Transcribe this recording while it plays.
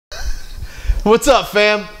What's up,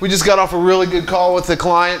 fam? We just got off a really good call with the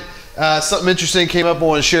client. Something interesting came up. I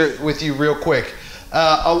want to share it with you real quick.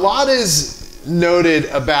 A lot is noted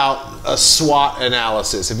about a SWOT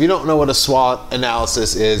analysis. If you don't know what a SWOT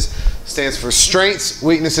analysis is, it stands for strengths,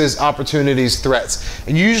 weaknesses, opportunities, threats.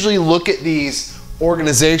 And you usually look at these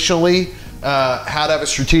organizationally, how to have a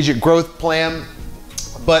strategic growth plan.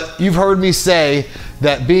 But you've heard me say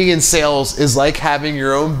that being in sales is like having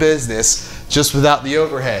your own business just without the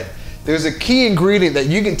overhead. There's a key ingredient that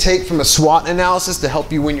you can take from a SWOT analysis to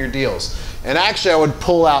help you win your deals. And actually I would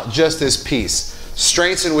pull out just this piece,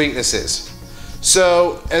 strengths and weaknesses.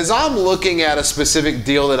 So as I'm looking at a specific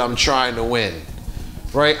deal that I'm trying to win,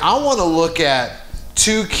 right, I want to look at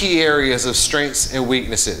two key areas of strengths and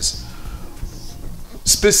weaknesses.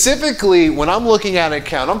 Specifically, when I'm looking at an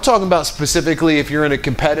account, I'm talking about specifically if you're in a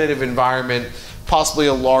competitive environment, possibly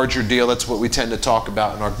a larger deal. That's what we tend to talk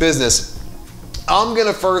about in our business. I'm going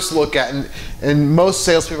to first look at, and most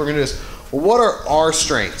salespeople are going to do this, well, what are our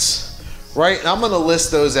strengths, right? And I'm going to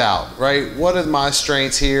list those out, right? What are my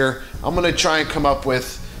strengths here? I'm going to try and come up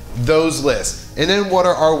with those lists. And then what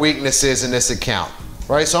are our weaknesses in this account,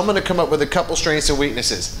 right? So I'm going to come up with a couple strengths and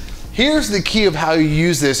weaknesses. Here's the key of how you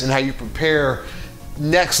use this and how you prepare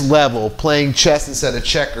next level, playing chess instead of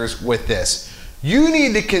checkers with this. You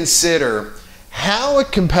need to consider how a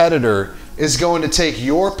competitor is going to take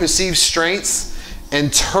your perceived strengths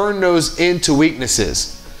and turn those into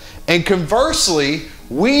weaknesses. And conversely,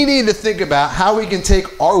 we need to think about how we can take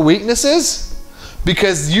our weaknesses,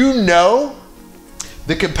 because you know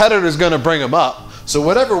the competitor is going to bring them up. So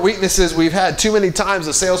whatever weaknesses we've had, too many times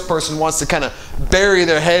a salesperson wants to kind of bury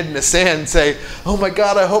their head in the sand and say, oh my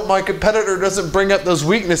God, I hope my competitor doesn't bring up those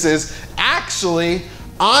weaknesses. Actually,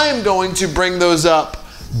 I'm going to bring those up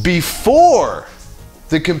before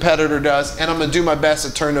the competitor does, and I'm going to do my best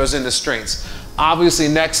to turn those into strengths. Obviously,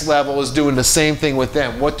 next level is doing the same thing with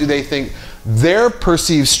them. What do they think their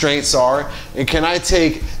perceived strengths are, and can I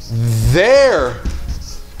take their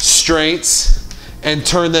strengths and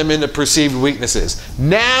turn them into perceived weaknesses?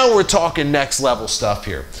 Now we're talking next level stuff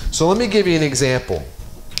here. So let me give you an example.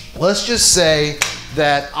 Let's just say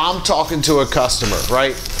that I'm talking to a customer,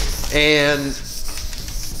 right? And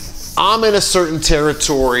I'm in a certain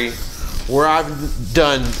territory where I've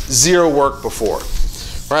done zero work before,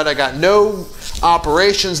 right? I got no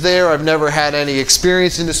operations there. I've never had any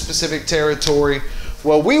experience in a specific territory.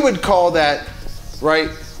 Well, we would call that, right,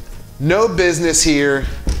 no business here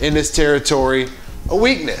in this territory, a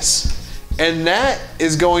weakness. And that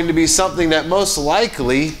is going to be something that most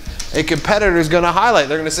likely a competitor is going to highlight.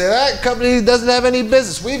 They're going to say, that company doesn't have any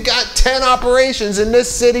business. We've got 10 operations in this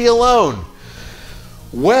city alone.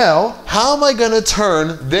 Well, how am I going to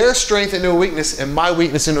turn their strength into a weakness and my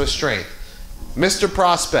weakness into a strength? Mr.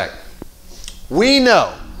 Prospect, we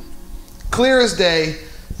know, clear as day,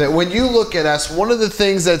 that when you look at us, one of the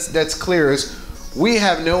things that's clear is we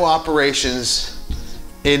have no operations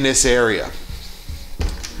in this area,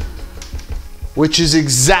 which is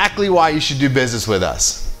exactly why you should do business with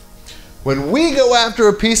us. When we go after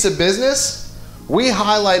a piece of business, we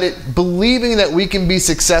highlight it believing that we can be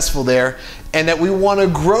successful there and that we want to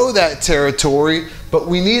grow that territory, but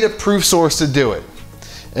we need a proof source to do it.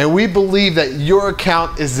 And we believe that your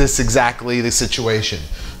account is this exactly the situation.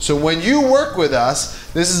 So when you work with us,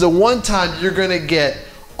 this is the one time you're going to get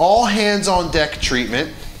all hands on deck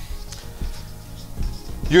treatment.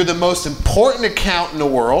 You're the most important account in the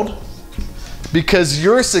world because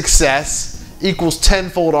your success equals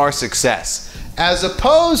tenfold our success. As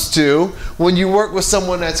opposed to when you work with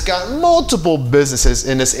someone that's got multiple businesses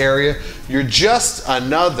in this area, you're just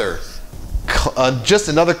another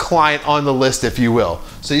client on the list, if you will.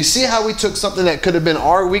 So you see how we took something that could have been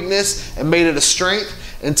our weakness and made it a strength,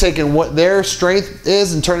 and taken what their strength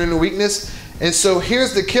is and turned it into weakness? And so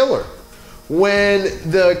here's the killer. When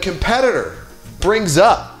the competitor brings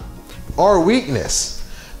up our weakness,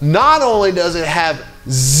 not only does it have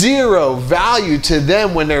zero value to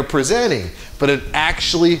them when they're presenting, but it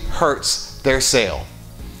actually hurts their sale.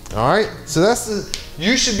 All right, so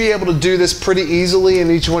you should be able to do this pretty easily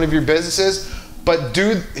in each one of your businesses, but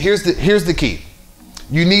here's the key.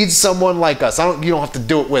 You need someone like us. You don't have to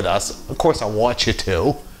do it with us. Of course I want you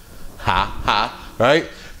to, right?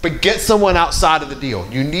 But get someone outside of the deal.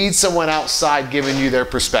 You need someone outside giving you their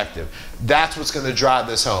perspective. That's what's going to drive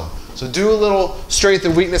this home. So do a little strength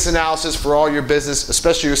and weakness analysis for all your business,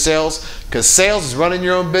 especially your sales, because sales is running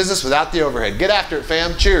your own business without the overhead. Get after it,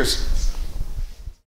 fam. Cheers.